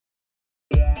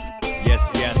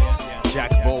Yes,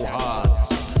 Jack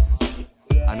Vaulhartz.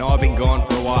 I know I've been gone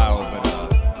for a while, but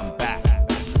I'm back.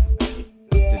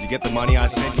 Did you get the money I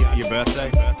sent you for your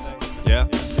birthday? Yeah?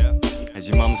 Has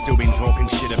your mum still been talking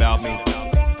shit about me?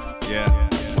 Yeah,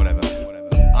 whatever.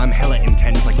 I'm hella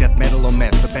intense like death metal or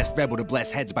meth. The best rebel to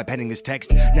bless heads by penning this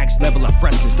text. Next level of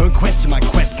freshness, don't question my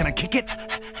quest. Can I kick it?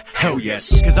 Hell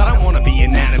yes. Cause I don't wanna be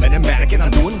inanimate and mannequin. I'm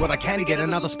doing what I can to get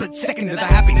another split second to the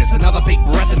happiness. Another big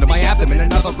breath into my abdomen.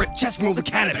 Another rip chest full of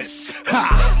cannabis.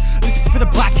 Ha! This is for the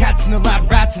black cats and the lab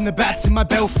rats and the bats in my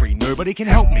belfry. Nobody can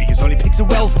help me cause only pigs are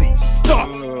wealthy. Stop!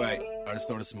 Wait. I just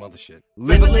thought of some other shit.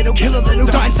 Live a little, kill a little,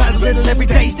 die inside a little every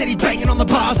day. Steady banging on the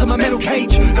bars of my metal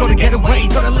cage. Gotta get away,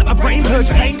 gotta let my brain purge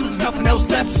pain. There's nothing else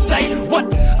left to say.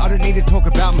 What? I don't need to talk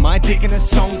about my dick in a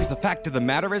song, cause the fact of the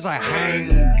matter is I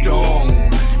hang dong.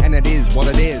 And it is what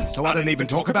it is, so I don't even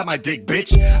talk about my dick,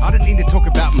 bitch. I don't need to talk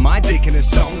about my dick in a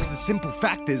song, cause the simple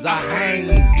fact is I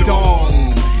hang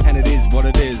dong. And it is what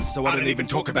it is, so I don't even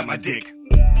talk about my dick.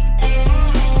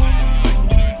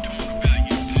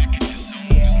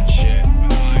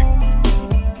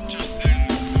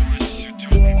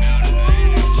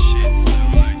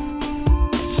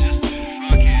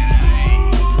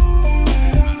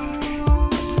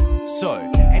 So,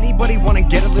 anybody wanna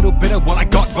get a little bit of what I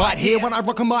got right here when I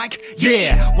rock a mic?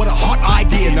 Yeah, what a hot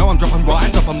idea. No, I'm dropping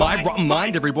rhymes off of my rotten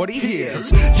mind, everybody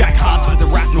hears. Jack Vaulhartz with the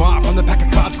rap noir from the pack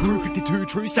of cards. Crew 52,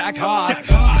 true stacked hard.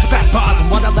 Spat bars and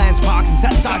Wonderland's parks and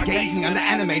sat stargazing under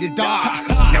animated dark.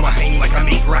 Now I hang like a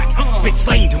meat rack, spit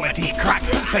slang to a deep crack.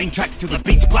 Bang tracks till the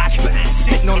beat's black.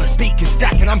 Sitting on a speaker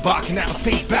stack and I'm barking at the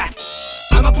feedback.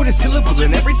 I'ma put a syllable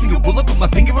in every single bullet, put my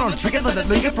finger on the trigger, let it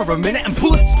linger for a minute and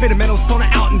pull it. Spit a metal sauna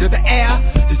out into the air.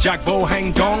 Does Jack Vaul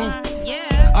hang dong?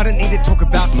 Yeah. I don't need to talk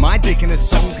about my dick in a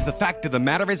song, cause the fact of the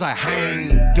matter is I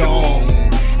hang dong.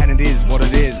 And it is what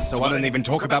it is, so I don't even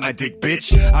talk about my dick,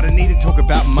 bitch. I don't need to talk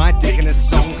about my dick in a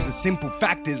song, cause the simple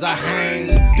fact is I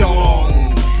hang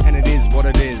dong. And it is what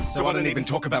it is, so I don't even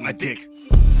talk about my dick.